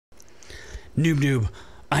Noob Noob,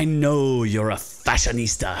 I know you're a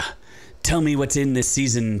fashionista. Tell me what's in this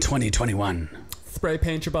season 2021. Spray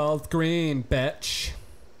paint your balls green, bitch.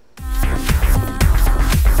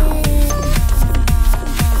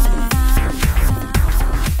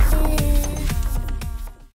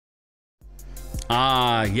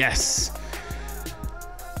 Ah, yes.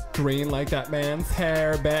 Green like that man's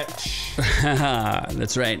hair, bitch.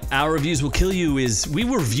 That's right. Our Reviews Will Kill You is, we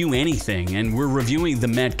review anything, and we're reviewing the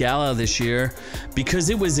Met Gala this year because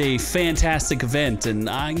it was a fantastic event, and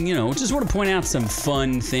I, just want to point out some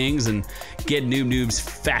fun things and get Noob Noob's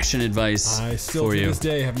fashion advice I still for to you. this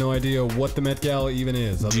day have no idea what the Met Gala even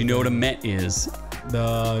is. Do you know what a Met is?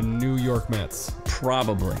 The New York Mets.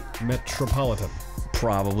 Probably. Metropolitan.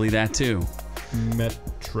 Probably that too.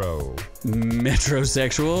 Metro.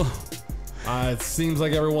 Metrosexual? It seems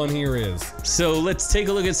like everyone here is. So let's take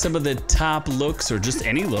a look at some of the top looks, or just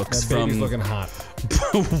any looks That baby's looking hot.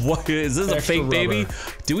 What is this? Extra a fake baby? rubber.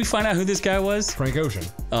 Do we find out who this guy was? Frank Ocean.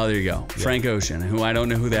 Oh, there you go. Yeah. Frank Ocean, who I don't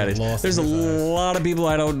know who that is. There's a lot of people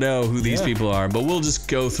I don't know who these people are, but we'll just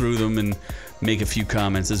go through them and make a few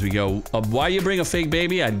comments as we go. Why you bring a fake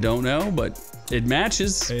baby? I don't know, but it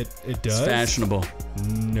matches. It does? It's fashionable.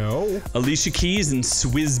 No. Alicia Keys and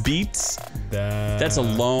Swizz Beatz. That's a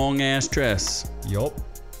long ass dress. Yup.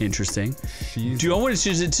 Interesting. Do you want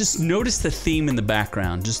to just notice the theme in the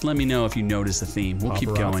background? Just let me know if you notice the theme. We'll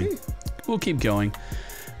keep going. We'll keep going.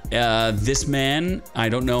 This man, I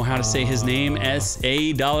don't know how to say his name. SA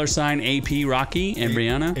 $AP Rocky and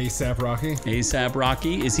Brianna. ASAP Rocky. ASAP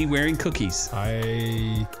Rocky. Is he wearing cookies?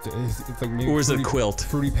 It's like maybe or is it a quilt?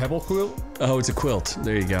 Fruity Pebble quilt? Oh, it's a quilt.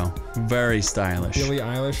 There you go. Very stylish. Billie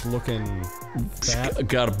Eilish looking fat. She's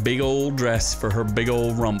got a big old dress for her big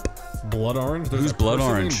old rump. Blood orange? Who's blood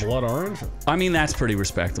orange? Blood orange? I mean, that's pretty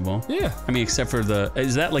respectable. Yeah. I mean, except for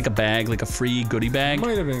is that like a bag, like a free goodie bag?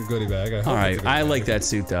 Might have been a goodie bag. All right, I like that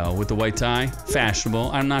suit though, with the white tie. Fashionable.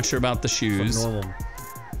 I'm not sure about the shoes. Some normal.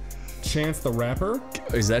 Chance the Rapper?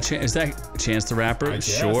 Is that Chance the Rapper?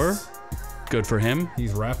 Sure. Good for him.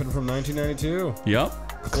 He's rapping from 1992. Yep.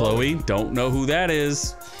 Chloe, don't know who that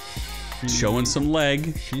is. Showing some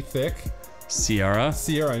leg. She thick. Sierra.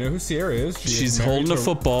 I know who Sierra is. She's holding a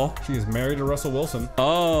football. She is married to Russell Wilson.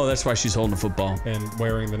 Oh, that's why she's holding a football. And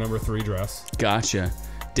wearing the number 3 dress. Gotcha.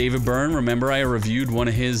 David Byrne, remember I reviewed one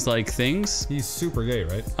of his things? He's super gay,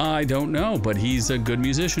 right? I don't know, but he's a good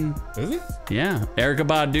musician. Is he? Yeah. Erykah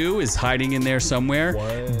Badu is hiding in there somewhere.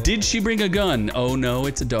 What? Did she bring a gun? Oh no,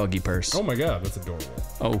 it's a doggy purse. Oh my god, that's adorable.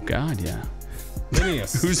 Oh god, yeah.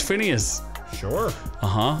 Phineas. Who's Phineas? Sure.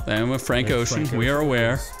 And with Frank Ocean, we are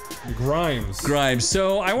aware. Grimes.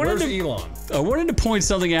 So I wanted Where's Elon? I wanted to point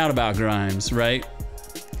something out about Grimes, right?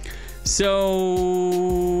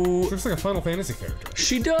 So she looks like a Final Fantasy character.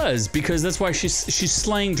 She does, because that's why she's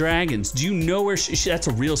slaying dragons. Do you know where that's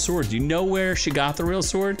a real sword? Do you know where she got the real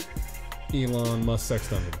sword? Elon Musk sex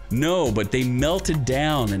thunder. No, but they melted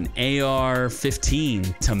down an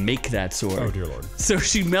AR-15 to make that sword. Oh dear lord. So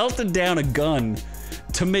she melted down a gun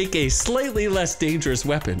to make a slightly less dangerous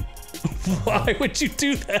weapon. Why would you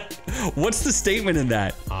do that? What's the statement in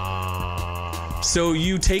that? So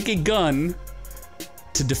you take a gun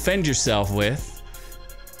to defend yourself with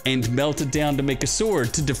and melt it down to make a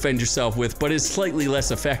sword to defend yourself with, but it's slightly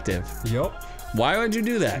less effective. Yup. Why would you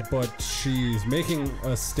do that? But she's making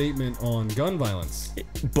a statement on gun violence.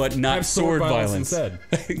 But not sword violence. Instead.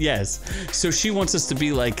 Yes. So she wants us to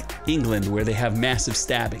be like England, where they have massive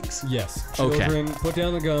stabbings. Yes. Children, put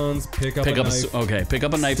down the guns, pick up a knife. Okay, pick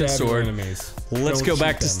up a knife and sword. Let's go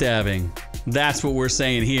back to stabbing. That's what we're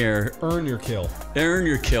saying here. Earn your kill. Earn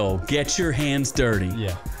your kill. Get your hands dirty.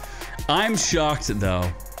 Yeah. I'm shocked, though,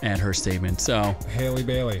 at her statement. So Hailee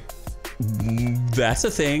Bailey. That's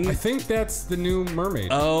a thing. I think that's the new mermaid.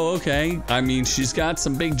 Oh, okay. I mean, she's got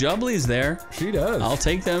some big jubblies there. She does. I'll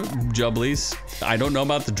take them jubblies. I don't know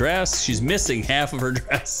about the dress. She's missing half of her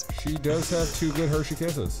dress. She does have 2 good Hershey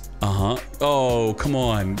Kisses. Uh-huh. Oh, come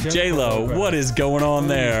on. J-Lo, what is going on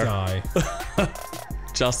there? Die.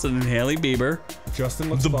 Justin and Hailey Bieber.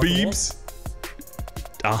 Justin looks the fuckable. Biebs.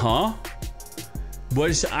 Uh-huh.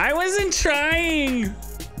 I wasn't trying.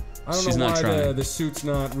 I don't know why the suit's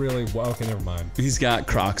not really... Well, okay, never mind. He's got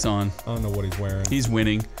Crocs on. I don't know what he's wearing. He's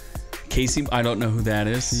winning. Casey, I don't know who that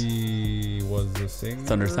is. He was the singer.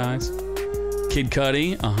 Thunder Thighs. Kid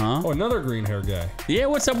Cudi, uh-huh. Oh, another green hair guy. Yeah,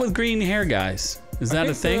 what's up with green hair guys? Is that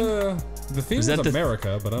a thing? The theme is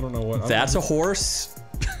America, but I don't know what... That's a horse?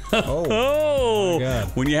 Oh, my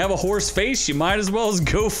God. When you have a horse face, you might as well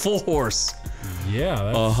go full horse. Yeah.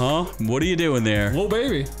 Uh-huh. What are you doing there? Lil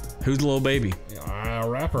Baby. Who's Lil Baby? A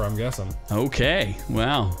rapper, I'm guessing. Okay.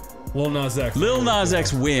 Wow. Lil Nas X. Lil Nas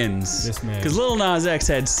X wins. This man. Because Lil Nas X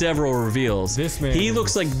had several reveals. This man. He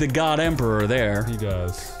looks like the God Emperor there. He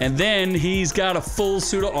does. And then he's got a full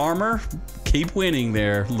suit of armor. Keep winning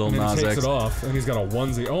there, Lil And then Nas he takes X. it off, and he's got a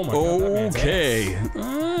onesie. Oh my god, that man's Okay.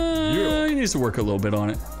 ass. He needs to work a little bit on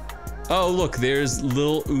it. Oh, look, there's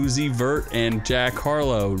Lil Uzi Vert and Jack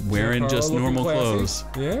Harlow wearing Jack just Harlow normal looking clothes.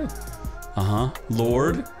 classy. Yeah.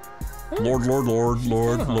 Lord. Lord.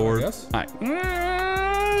 Kinda hot, I guess.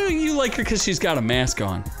 You like her because she's got a mask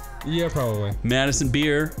on. Yeah, probably. Madison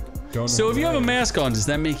Beer. Don't know So who if you that have a is. mask on, does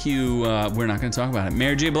that make you, we're not going to talk about it.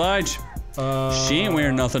 Mary J. Blige. She ain't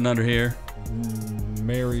wearing nothing under here.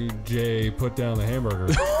 Mary J. put down the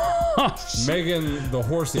hamburger. Megan the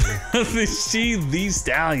horsey. She the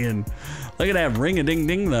stallion. Look at that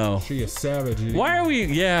ring-a-ding-ding though. She a savage. Why are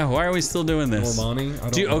we still doing this? Normani? I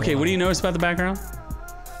don't know Okay, why. what do you notice about the background?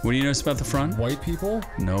 What do you notice about the front? White people?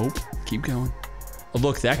 Nope. Keep going. Oh,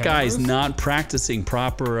 look, that guy is Cameras? not practicing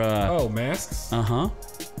proper, Oh, masks? Uh-huh.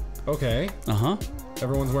 Okay. Uh-huh.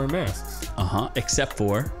 Everyone's wearing masks. Uh-huh. Except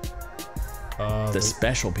for the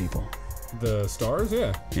special people. The stars?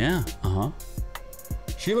 Yeah. Yeah. Uh-huh.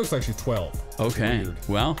 She looks like she's 12. Okay. Weird.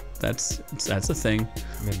 Well, that's a thing.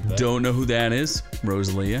 Maybe that. Don't know who that is.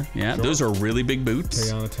 Rosalia. Yeah, Sure. those are really big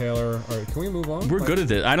boots. Teyana Taylor. All right, can we move on? We're good at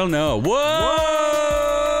this. I don't know.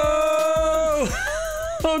 Whoa!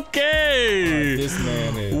 Okay. This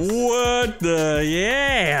man is. What the?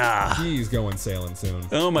 Yeah. He's going sailing soon.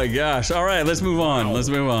 Oh my gosh. All right, let's move on. Wow. Let's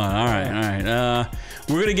move on. All right.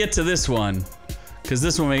 We're going to get to this one. Because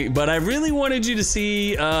this one, but I really wanted you to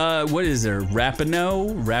see, what is there?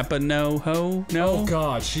 Rapinoe? Ho? No? Oh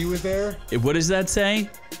God, she was there? What does that say?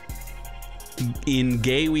 In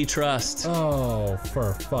gay we trust. Oh,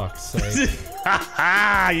 for fuck's sake.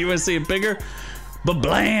 You want to see it bigger?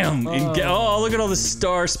 Ba-blam! Oh, look at all the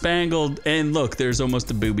star-spangled, and look, there's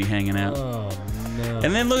almost a boobie hanging out. Oh no.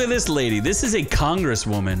 And then look at this lady. This is a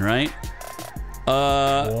congresswoman, right?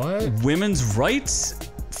 What? Women's rights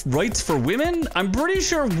for women? I'm pretty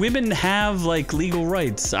sure women have like legal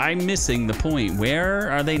rights. I'm missing the point.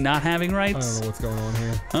 Where are they not having I rights? don't know what's going on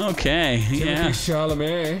here. Okay, yeah.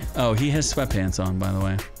 Chalamet. Oh, he has sweatpants on, by the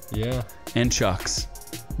way, Yeah. and Chucks.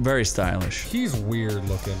 Very stylish. He's weird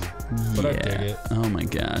looking, but I dig it. Oh my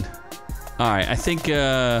god. All right, I think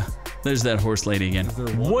there's that horse lady again. Is there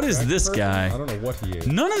one What is attractive this person? guy? I don't know what he is.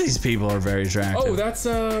 None of these people are very attractive. Oh, that's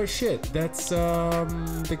shit. That's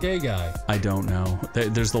the gay guy. I don't know.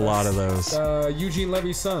 There's a lot of those. Eugene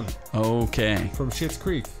Levy's son Okay. from Schitt's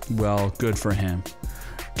Creek. Well, good for him.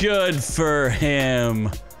 Good for him.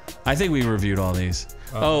 I think we reviewed all these.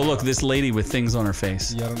 Oh, look, this lady with things on her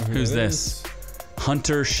face. Yeah, I don't know who Who's that this? is.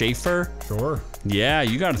 Hunter Schafer? Sure. Yeah,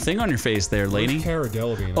 you got a thing on your face there, lady. Where's Cara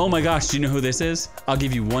Delevingne? Oh my gosh, do you know who this is? I'll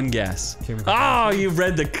give you one guess. Kim Oh, Kardashian? you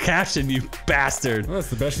read the caption, you bastard. Well,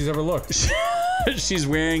 that's the best she's ever looked. She's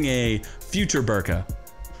wearing a future burqa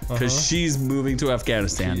because she's moving to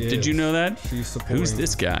Afghanistan. She Did you is. know that? She's supporting. Who's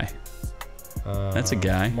this guy? That's a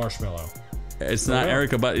guy. Marshmallow. It's not yeah.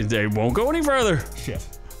 Erica, but they won't go any further. Shit.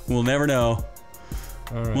 We'll never know.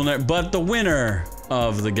 All right. But the winner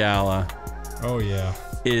of the gala Oh yeah.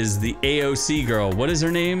 is the AOC girl. What is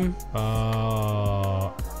her name?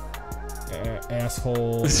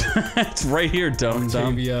 Asshole. It's right here, dumb.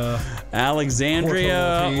 Octavia.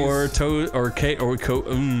 Alexandria Cortez.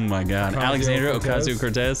 oh my god, Alexandria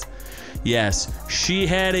Ocasio-Cortez. Yes, she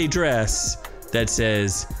had a dress that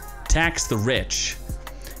says "Tax the Rich."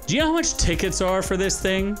 Do you know how much tickets are for this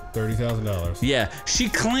thing? $30,000. Yeah, she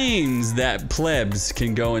claims that plebs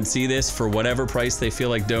can go and see this for whatever price they feel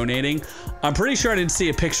like donating. I'm pretty sure I didn't see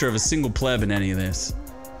a picture of a single pleb in any of this.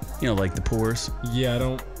 You know, like the poors. Yeah, I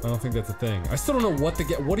don't think that's a thing. I still don't know what to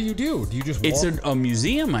get. What do you do? Do you just walk? It's a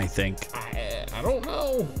museum, I think. I don't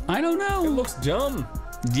know. I don't know. It looks dumb.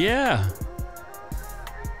 Yeah.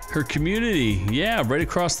 Her community, yeah, right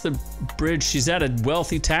across the bridge. She's at a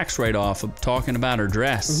wealthy tax write-off of talking about her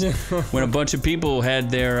dress. When a bunch of people had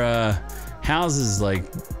their houses like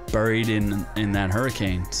buried in that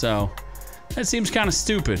hurricane. So that seems kind of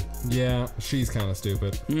stupid. Yeah, she's kind of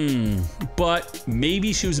stupid. But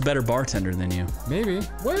maybe she was a better bartender than you. Maybe.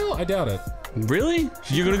 Well, I doubt it. Really?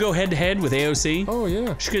 You're gonna go head to head with AOC? Oh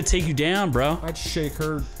yeah. She's gonna take you down, bro. I'd shake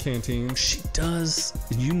her canteen. She does.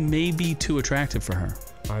 You may be too attractive for her.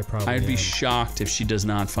 I probably. I'd be am. shocked if she does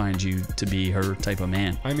not find you to be her type of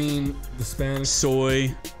man. I mean, the Spanish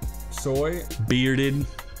Soy, bearded,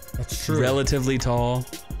 That's true. relatively tall.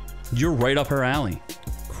 You're right up her alley.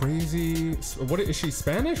 Crazy. What is she?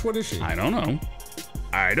 Spanish? What is she? I don't know.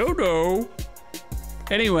 I don't know.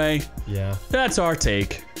 Anyway, Yeah. that's our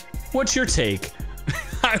take. What's your take?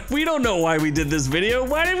 We don't know why we did this video.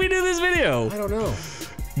 Why did we do this video? I don't know.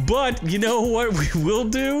 But you know what we will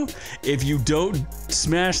do? If you don't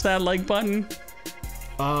smash that like button.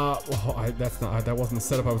 Well, that wasn't the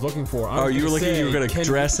setup I was looking for. You were gonna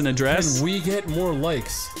dress in a dress? Can we get more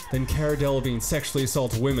likes than Cara Delevingne sexually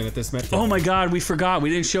assaults women at this Met Gala? Oh my God, we forgot.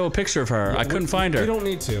 We didn't show a picture of her. I couldn't find her. We don't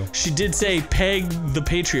need to. She did say peg the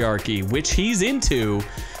patriarchy, which he's into.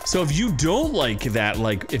 So if you don't like that,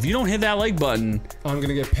 if you don't hit that like button, I'm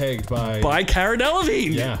gonna get pegged by Cara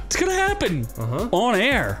Delevingne. Yeah, it's gonna happen on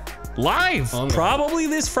air. Live, probably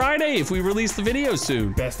this Friday if we release the video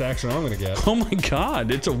soon. Best action I'm gonna get. Oh my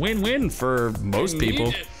God, it's a win-win for most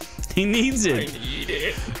people. He needs it. I need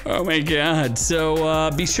it. Oh my God. So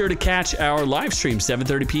be sure to catch our live stream,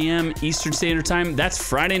 7:30 p.m. Eastern Standard Time. That's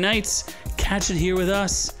Friday nights. Catch it here with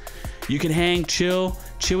us. You can hang, chill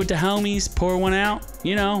with the homies, pour one out.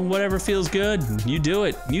 You know, whatever feels good. You do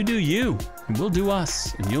it. You do you. And we'll do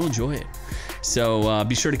us. And you'll enjoy it. So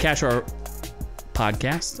be sure to catch our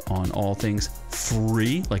podcast on all things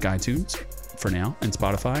free, like iTunes for now, and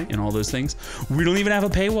Spotify, and all those things. We don't even have a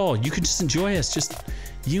paywall. You can just enjoy us, just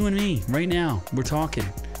you and me right now. We're talking,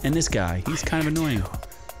 and this guy, he's kind of annoying.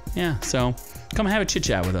 Yeah, so come have a chit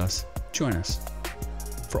chat with us. Join us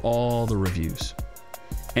for all the reviews.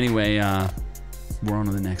 Anyway, we're on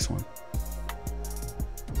to the next one.